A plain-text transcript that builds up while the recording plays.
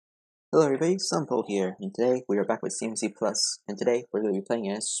Hello everybody, Sunpole here, and today we are back with CMC Plus, and today we're going to be playing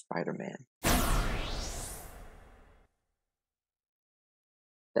as Spider-Man.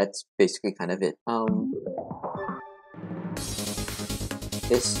 That's basically kind of it.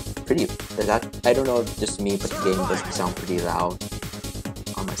 It's pretty, I don't know if just me, but the game does sound pretty loud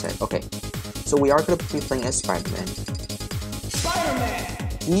on my side. Okay, so we are going to be playing as Spider-Man.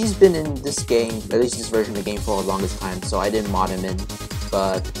 Spider-Man! He's been in this game, at least this version of the game, for the longest time, so I didn't mod him in,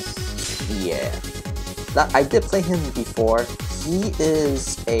 but yeah. I did play him before. He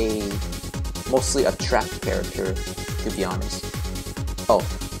is mostly a trap character, to be honest. Oh,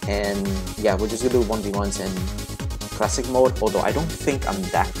 and yeah, we're just gonna do 1v1s in classic mode, although I don't think I'm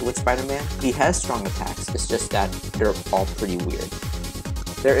that good with Spider-Man. He has strong attacks, it's just that they're all pretty weird.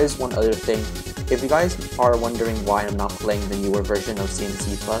 There is one other thing. If you guys are wondering why I'm not playing the newer version of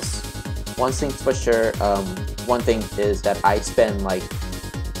CMC Plus, one thing for sure, one thing is that I spend like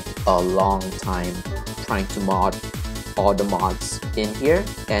a long time trying to mod all the mods in here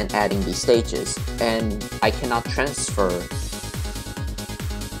and adding these stages, and I cannot transfer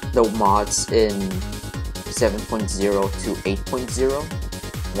the mods in 7.0 to 8.0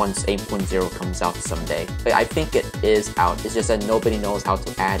 once 8.0 comes out someday. But I think it is out, it's just that nobody knows how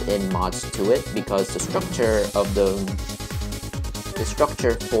to add in mods to it because the structure of the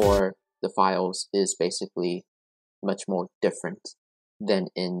structure for the files is basically much more different than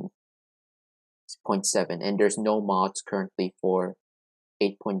in 0.7, and there's no mods currently for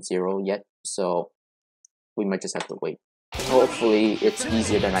 8.0 yet, so we might just have to wait. Hopefully it's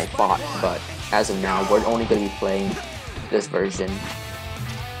easier than I thought, but as of now we're only going to be playing this version.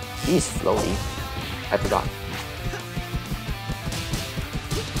 He's floaty. I forgot.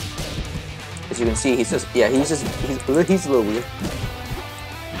 As you can see, he's a little weird.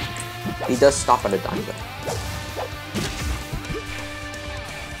 He does stop on a dime though.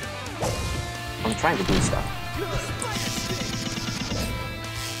 I'm trying to do stuff.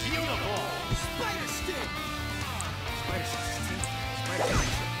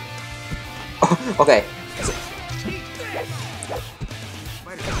 Okay.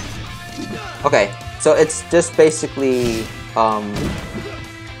 Okay, so it's just basically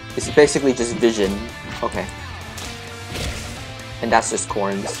just vision. Okay. And that's just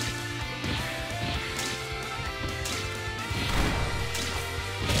corns.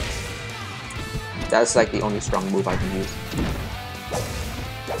 That's like the only strong move I can use.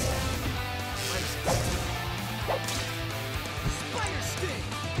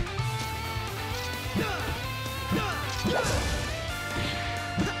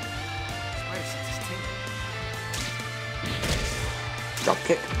 Drop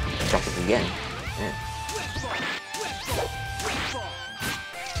kick. Drop it again. Yeah.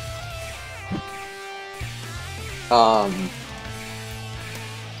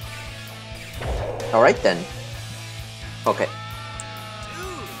 Alright then. Okay.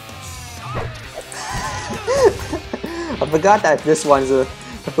 I forgot that this one's I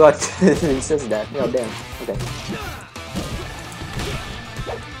forgot it says that. Oh damn. Okay.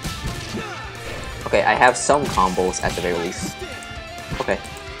 Okay, I have some combos at the very least. Okay.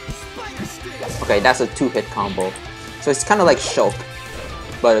 Okay, that's a 2-hit combo. So it's kinda like Shulk,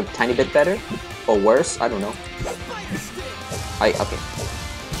 but a tiny bit better? Or worse? I don't know. Okay.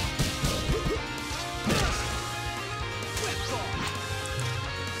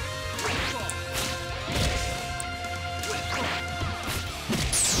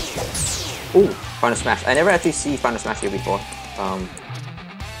 Ooh, Final Smash. I never actually see Final Smash here before.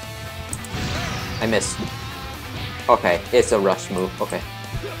 I missed. Okay, it's a rush move. Okay.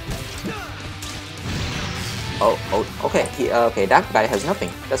 Oh, okay. Okay, that guy has nothing.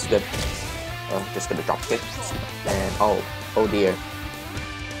 That's good. Just gonna drop kick. And oh dear.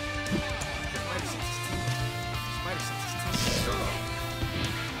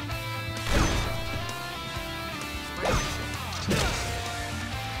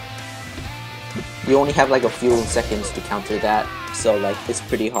 You only have like a few seconds to counter that, so like it's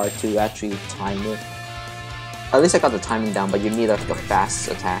pretty hard to actually time it. At least I got the timing down, but you need like a fast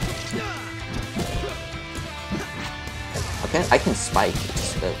attack. I can spike,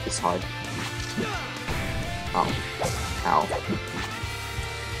 it's hard. Oh. Ow.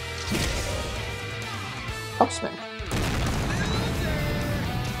 Up smash.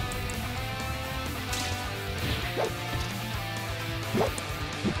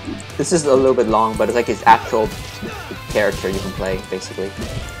 This is a little bit long, but it's like his actual character you can play, basically.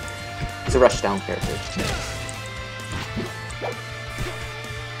 It's a rushdown character.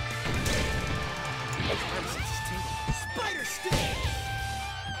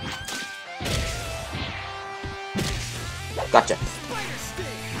 Gotcha.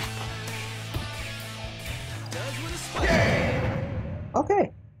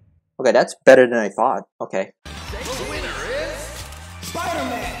 Okay. Okay, that's better than I thought. Okay. The winner is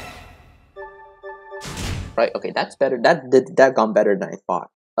Spiderman. Right, okay, that's better. That gone better than I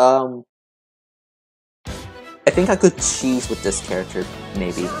thought. I think I could cheese with this character,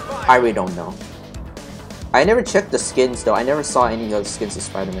 maybe. I really don't know. I never checked the skins though. I never saw any of the skins of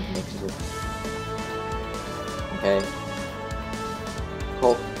Spider-Man. Okay.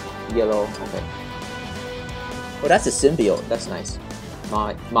 Hulk, yellow, okay. Oh, that's a symbiote. That's nice.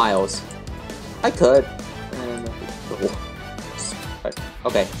 Miles. I could.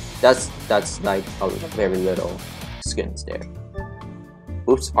 Okay, that's like a very little skins there.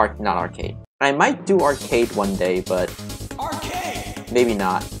 Oops, not arcade. I might do arcade one day, but Arcade. maybe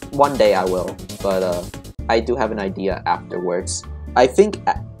not. One day I will, but I do have an idea afterwards. I think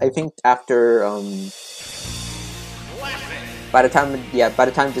after by the time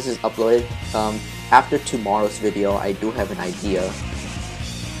this is uploaded, after tomorrow's video, I do have an idea,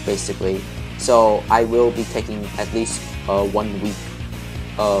 basically. So I will be taking at least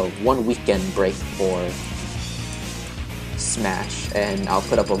 1 weekend break for Smash, and I'll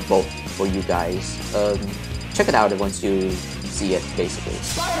put up a vote for you guys. Check it out once you see it, basically.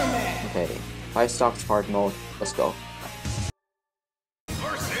 Spider-Man. Okay, 5 stocks hard mode. Let's go.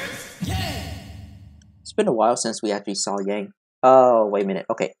 Versus Yang. It's been a while since we actually saw Yang. Oh, wait a minute.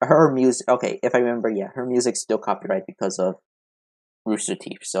 Okay, her music. Okay, if I remember, yeah, her music's still copyright because of Rooster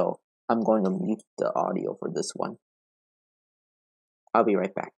Teeth. So I'm going to mute the audio for this one. I'll be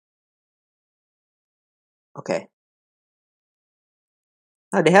right back. Okay.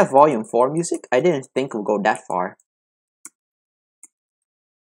 Oh, they have volume 4 music? I didn't think it would go that far.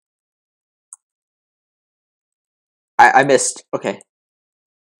 I missed. Okay.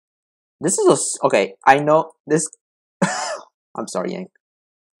 This is okay, I know this. I'm sorry, Yang.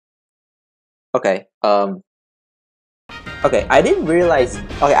 Okay, okay, I didn't realize.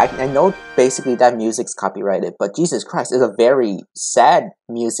 Okay, I know basically that music's copyrighted, but Jesus Christ, it's a very sad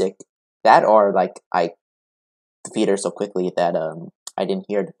music. That or like I defeated her so quickly that I didn't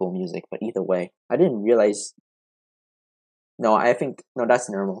hear the full music. But either way, I didn't realize. No, I think no,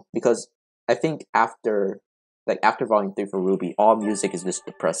 that's normal because I think after Volume 3 for Ruby, all music is just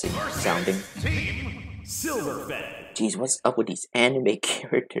depressing sounding. Team Silverfang. Jeez, what's up with these anime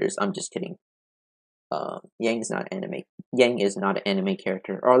characters? I'm just kidding. Yang is not anime. Yang is not an anime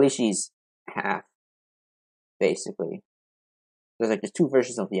character, or at least she's half, basically. There's 2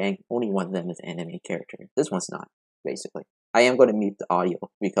 versions of Yang. Only one of them is an anime character. This one's not, basically. I am going to mute the audio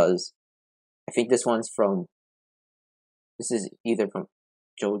because I think this is either from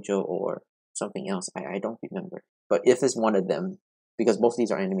JoJo or something else. I don't remember. But if it's one of them, because both of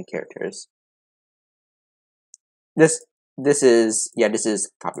these are anime characters. This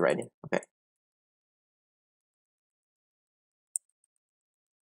is copyrighted. Okay.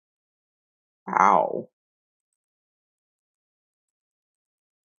 Ow.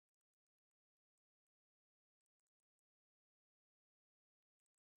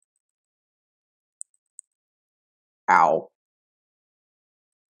 Ow.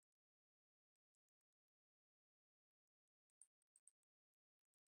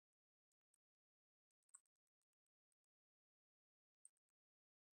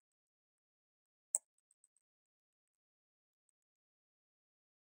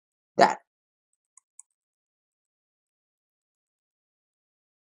 That.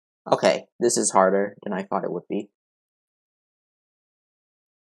 Okay, this is harder than I thought it would be.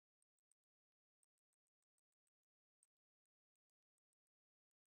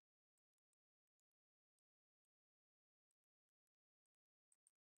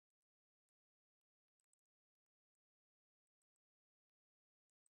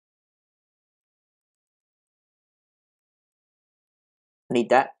 I need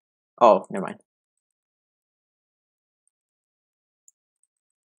that. Oh, never mind.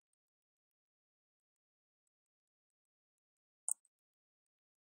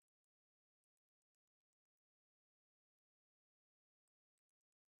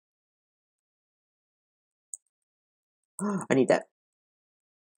 I need that.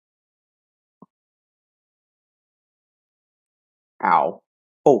 Ow.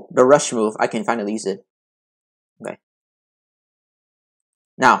 Oh, the rush move. I can finally use it. Okay.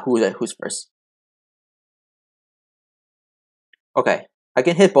 Now, who's first? Okay. I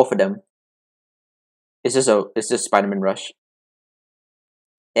can hit both of them. It's just Spider-Man rush.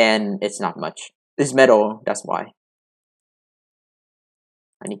 And it's not much. It's metal, that's why.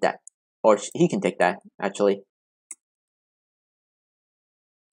 I need that. Or he can take that, actually.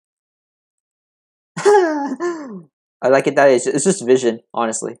 I like it that it's just vision,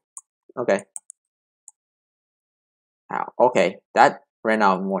 honestly. Okay. Ow. Okay. That ran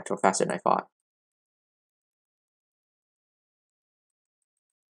out of mortal faster than I thought.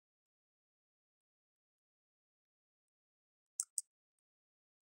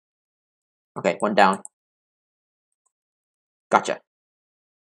 Okay, one down. Gotcha.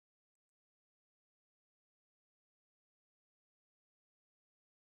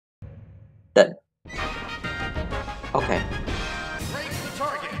 Done. Okay.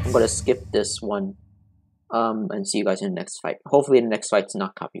 I'm gonna skip this one. And see you guys in the next fight. Hopefully the next fight's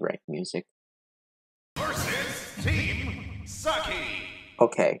not copyright music. Versus Team Saki.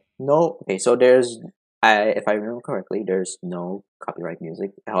 Okay. No. Okay, so there's... if I remember correctly, there's no copyright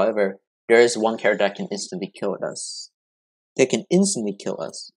music. However, there is one character that can instantly kill us. They can instantly kill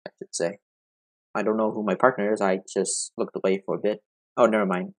us, I should say. I don't know who my partner is. I just looked away for a bit. Oh, never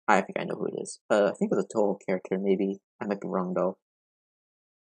mind. I think I know who it is. I think it's a Toho character, maybe. I might be wrong, though.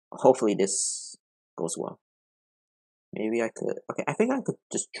 Hopefully this goes well. Maybe I could... Okay, I think I could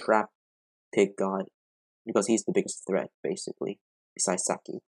just trap Pig God. Because he's the biggest threat, basically. Besides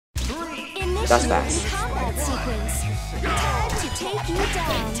Saki. That's fast. Combat sequence. Time to take you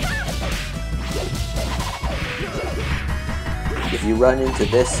down. If you run into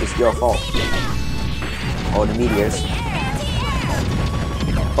this, it's your fault. Oh, the meteors.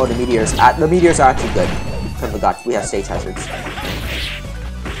 Oh, the meteors. The meteors are actually good. I forgot, we have stage hazards.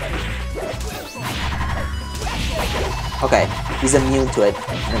 Okay, he's immune to it.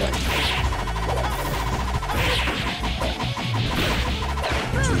 Anyway.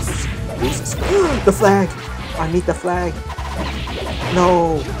 Jesus. The flag! I need the flag!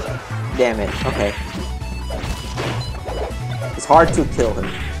 No! Damn it, okay. It's hard to kill him.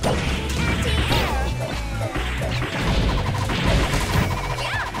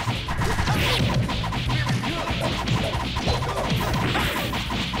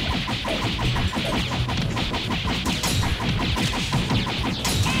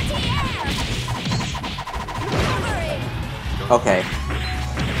 Okay.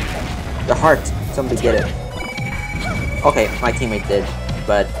 The heart. Somebody get it. Okay, my teammate did,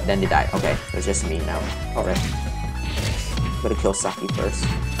 but then they died. Okay, it's just me now. Alright. Gotta kill Saki first.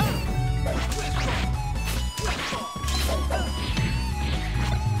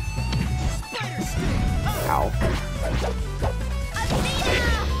 Ow.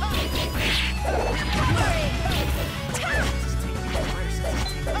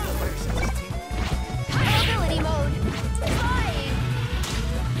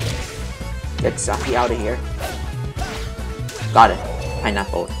 Get Saki out of here. Got it.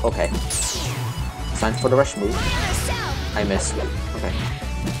 Pineapple. Okay. Time for the rush move. I missed. Okay.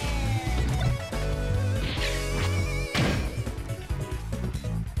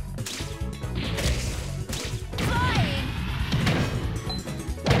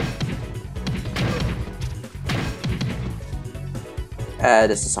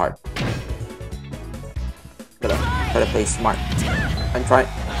 This is hard. Gotta play smart.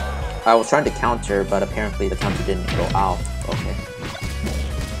 I was trying to counter, but apparently the counter didn't go out. Okay.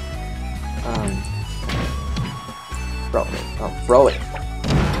 Throw it. Oh, throw it.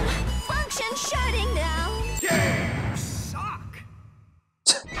 Function shutting down. Yeah, suck.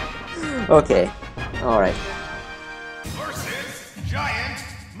 Okay. Alright. Versus Giant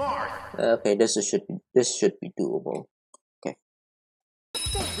Mark. Okay, this should be doable. Okay.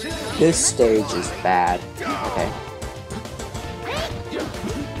 This stage is bad. Okay.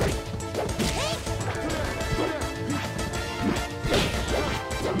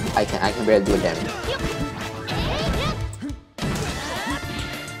 I can barely do a damage.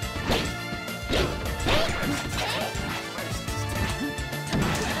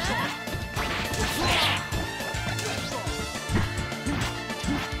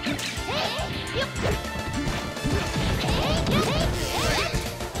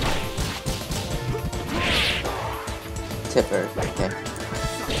 Tipper, okay.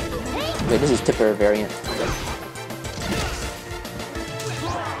 Wait, this is Tipper variant. Okay.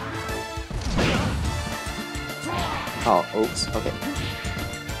 Oh, oops, okay.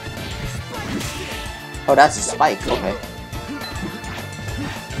 Oh, that's a spike, okay.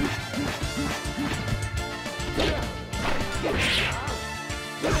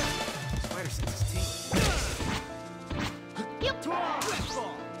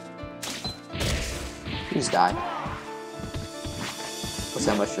 Please die. What's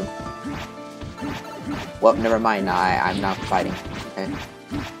that mushroom? Well, never mind, I'm not fighting, okay.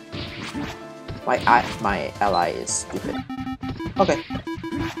 My ally is stupid. Okay.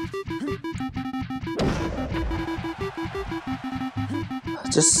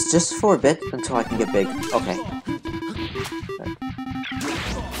 Just for a bit until I can get big. Okay.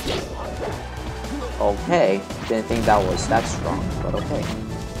 Okay, didn't think that was that strong, but okay.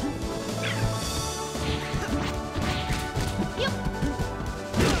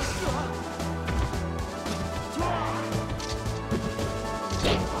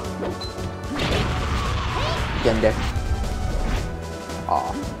 Get in there.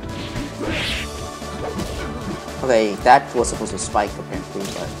 Aw. Okay, that was supposed to spike apparently,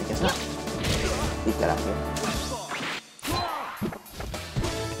 but I guess not. Leave that out here.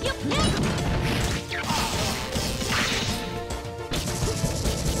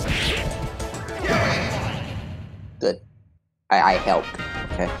 Good. I helped.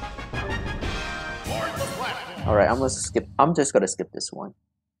 Okay. Alright, I'm just gonna skip this one.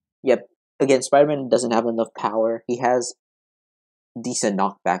 Yep. Again, Spider-Man doesn't have enough power. He has decent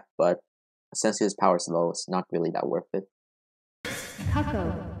knockback, but since his power is low, it's not really that worth it.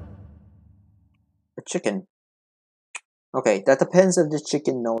 Taco. A chicken. Okay, that depends if the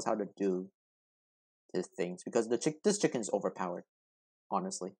chicken knows how to do his things, because this chicken is overpowered,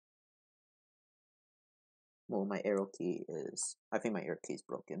 honestly. Well, my arrow key is... I think my arrow key is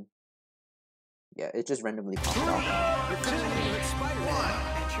broken. Yeah, it just randomly popped off.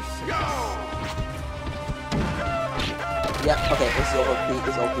 Yeah, okay, it's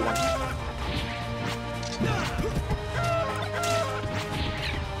OP1.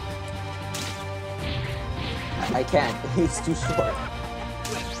 I can't, he's too short.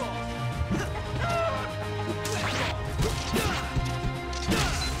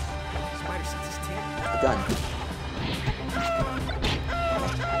 The gun.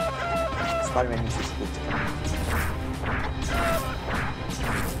 Spider-Man needs to speak to him.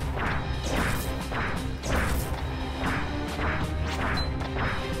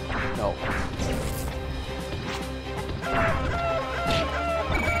 No.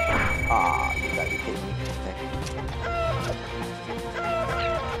 Ah, you gotta be kidding me.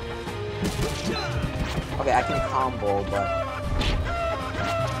 Okay, I can combo, but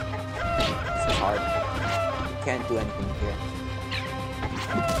this is hard. You can't do anything here.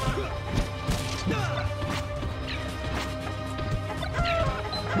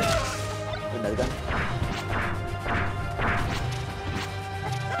 Another gun.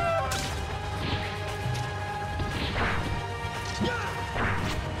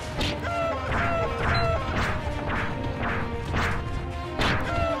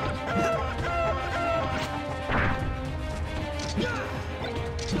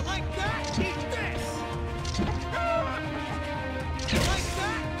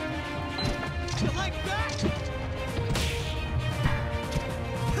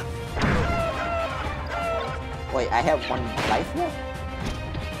 Wait, I have one life left?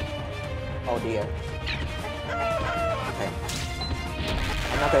 Oh dear. Okay.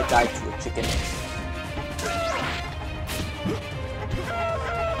 I'm not gonna die to a chicken.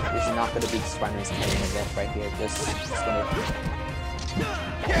 This is not gonna be Spider-Man's Canon event right here. This is gonna...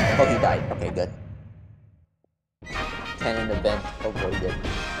 Oh, he died. Okay, good. Canon event avoided.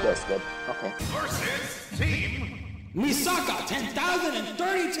 That's good. Okay. Versus Team Misaka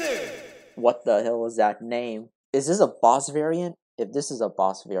 10,032! What the hell was that name? Is this a boss variant? If this is a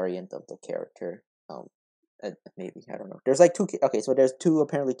boss variant of the character, maybe, I don't know. There's like okay, so there's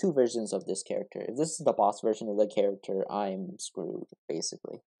apparently two versions of this character. If this is the boss version of the character, I'm screwed,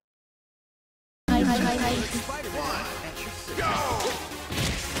 basically. Go!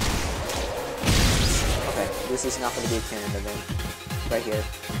 Okay, this is not going to be a canon event. Right here,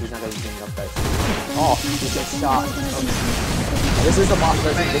 he's not going to be getting up guys. Oh, he gets shot. Okay. This is the boss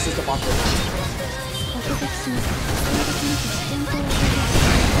version. This is the boss version.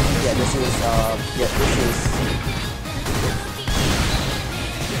 Yeah, this is,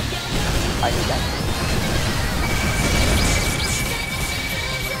 I need that.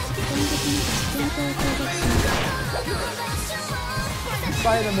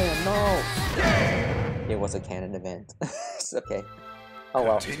 Spider-Man, no! It was a canon event. It's okay. Oh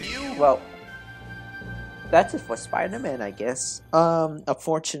well. Continue. Well, that's it for Spider-Man, I guess.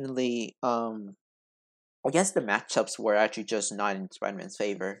 Unfortunately, I guess the matchups were actually just not in Spider-Man's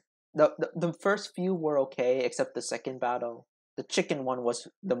favor. The first few were okay, except the second battle. The chicken one was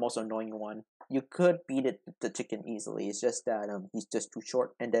the most annoying one. You could beat the chicken easily. It's just that he's just too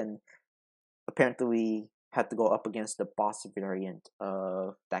short. And then apparently we had to go up against the boss variant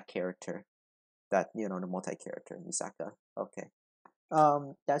of that character, that the multi-character Misaka. Okay.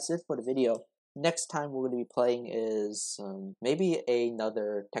 That's it for the video. Next time we're going to be playing is maybe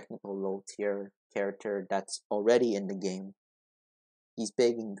another technical low tier character that's already in the game. He's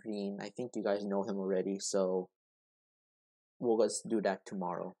big and green. I think you guys know him already, so we'll just do that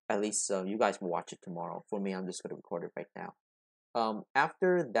tomorrow. At least you guys will watch it tomorrow. For me, I'm just going to record it right now.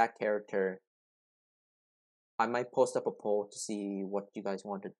 After that character, I might post up a poll to see what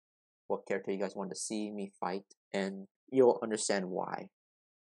character you guys want to see me fight, and you'll understand why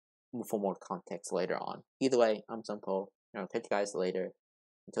for more context later on. Either way, I'm Sunpo, and I'll catch you guys later.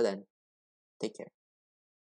 Until then, take care.